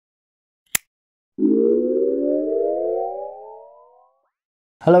Hello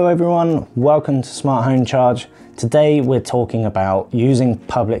everyone, welcome to Smart Home Charge. Today we're talking about using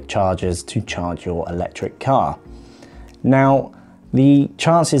public chargers to charge your electric car. Now, the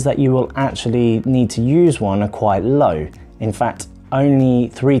chances that you will actually need to use one are quite low. In fact, only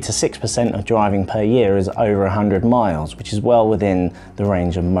 3 to 6% of driving per year is over 100 miles, which is well within the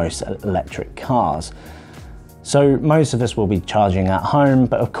range of most electric cars. So most of us will be charging at home,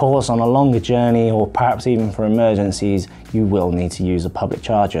 but of course on a longer journey or perhaps even for emergencies, you will need to use a public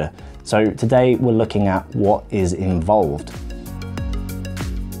charger. So today we're looking at what is involved.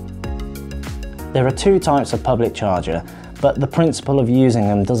 There are two types of public charger, but the principle of using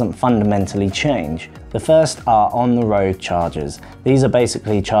them doesn't fundamentally change. The first are on-the-road chargers. These are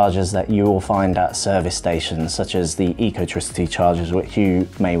basically chargers that you will find at service stations, such as the equates chargers, which you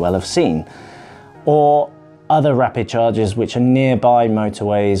may well have seen, or other rapid chargers which are nearby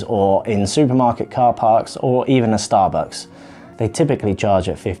motorways or in supermarket car parks or even a Starbucks. They typically charge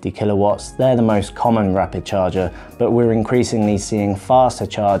at 50 kilowatts. They're the most common rapid charger, but we're increasingly seeing faster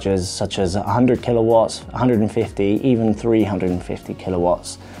chargers such as 100 kilowatts, 150, even 350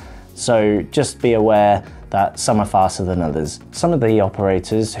 kilowatts. So just be aware that some are faster than others. Some of the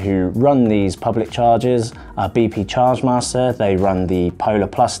operators who run these public chargers are BP Chargemaster. They run the Polar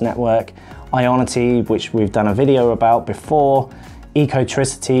Plus network, Ionity, which we've done a video about before,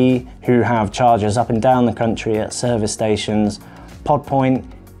 Ecotricity, who have chargers up and down the country at service stations, PodPoint,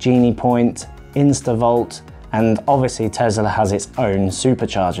 Genie Point, InstaVolt, and obviously Tesla has its own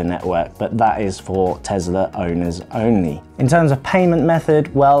supercharger network, but that is for Tesla owners only. In terms of payment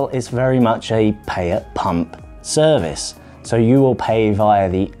method, well, it's very much a pay-at-pump service. So you will pay via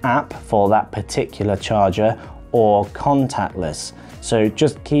the app for that particular charger or contactless. So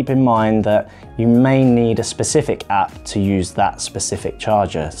just keep in mind that you may need a specific app to use that specific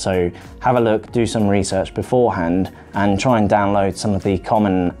charger. So have a look, do some research beforehand and try and download some of the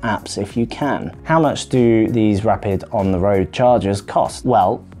common apps if you can. How much do these rapid on-the-road chargers cost?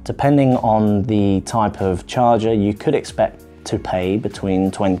 Well, depending on the type of charger, you could expect to pay between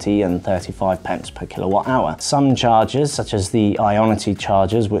 20 and 35 pence per kilowatt hour. Some chargers, such as the Ionity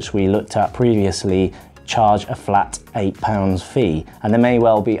chargers, which we looked at previously, charge a flat £8 fee, and there may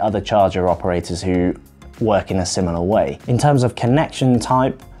well be other charger operators who work in a similar way. In terms of connection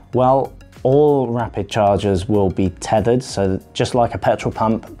type, well, all rapid chargers will be tethered, so just like a petrol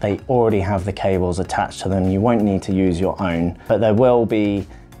pump, they already have the cables attached to them. You won't need to use your own, but there will be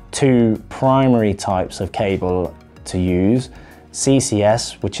two primary types of cable to use.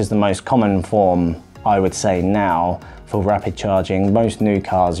 CCS, which is the most common form, I would say now, for rapid charging. Most new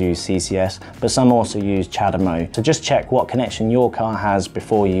cars use CCS, but some also use CHAdeMO. So just check what connection your car has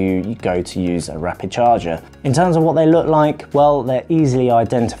before you go to use a rapid charger. In terms of what they look like, well, they're easily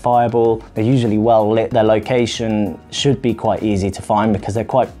identifiable. They're usually well lit. Their location should be quite easy to find because they're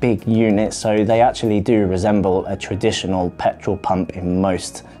quite big units, so they actually do resemble a traditional petrol pump in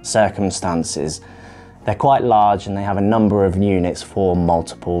most circumstances. They're quite large and they have a number of units for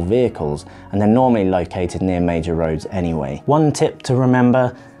multiple vehicles, and they're normally located near major roads anyway. One tip to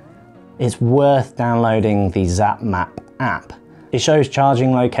remember, it's worth downloading the ZapMap app. It shows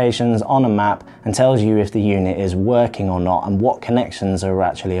charging locations on a map and tells you if the unit is working or not and what connections are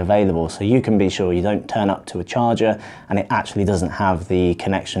actually available, so you can be sure you don't turn up to a charger and it actually doesn't have the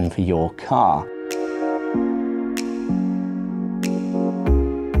connection for your car.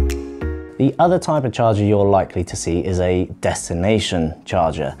 The other type of charger you're likely to see is a destination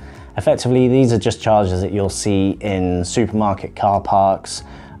charger. Effectively, these are just chargers that you'll see in supermarket car parks,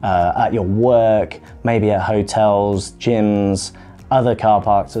 at your work, maybe at hotels, gyms, other car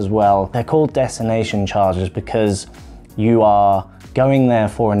parks as well. They're called destination chargers because you are going there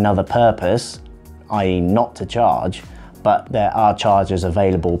for another purpose, i.e. not to charge, but there are chargers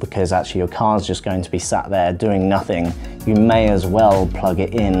available because actually your car's just going to be sat there doing nothing. You may as well plug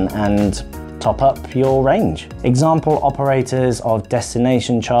it in and top up your range. Example operators of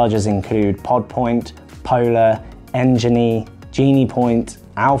destination chargers include PodPoint, Polar, Enginy, Genie Point,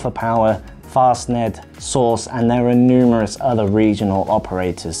 Alpha Power, Fastned, Source, and there are numerous other regional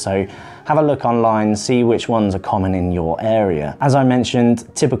operators. So have a look online, see which ones are common in your area. As I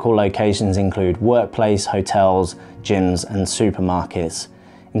mentioned, typical locations include workplace, hotels, gyms, and supermarkets.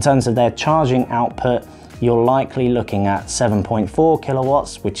 In terms of their charging output, you're likely looking at 7.4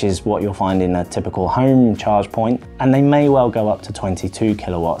 kilowatts, which is what you'll find in a typical home charge point, and they may well go up to 22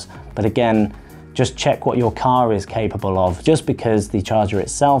 kilowatts. But again, just check what your car is capable of. Just because the charger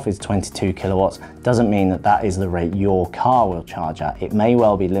itself is 22 kilowatts doesn't mean that that is the rate your car will charge at. It may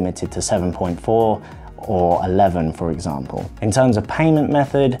well be limited to 7.4 or 11, for example. In terms of payment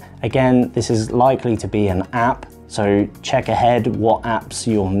method, again, this is likely to be an app, so check ahead what apps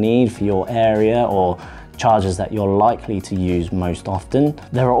you'll need for your area or charges that you're likely to use most often.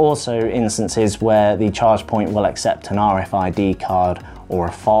 There are also instances where the charge point will accept an RFID card or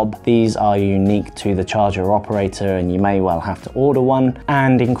a fob. These are unique to the charger operator and you may well have to order one.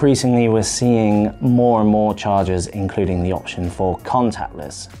 And increasingly we're seeing more and more chargers including the option for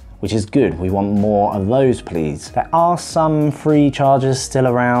contactless, which is good. We want more of those, please. There are some free chargers still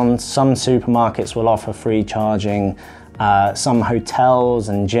around. Some supermarkets will offer free charging. Some hotels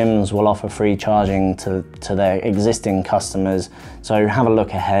and gyms will offer free charging to their existing customers, so have a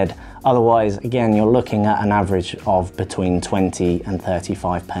look ahead. Otherwise, again, you're looking at an average of between 20 and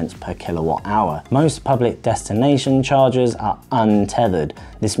 35 pence per kilowatt hour. Most public destination chargers are untethered.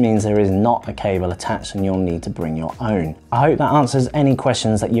 This means there is not a cable attached and you'll need to bring your own. I hope that answers any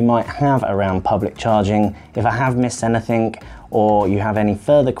questions that you might have around public charging. If I have missed anything, or you have any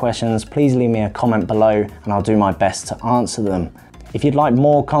further questions, please leave me a comment below and I'll do my best to answer them. If you'd like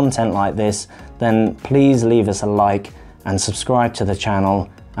more content like this, then please leave us a like and subscribe to the channel,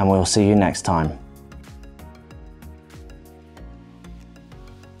 and we'll see you next time.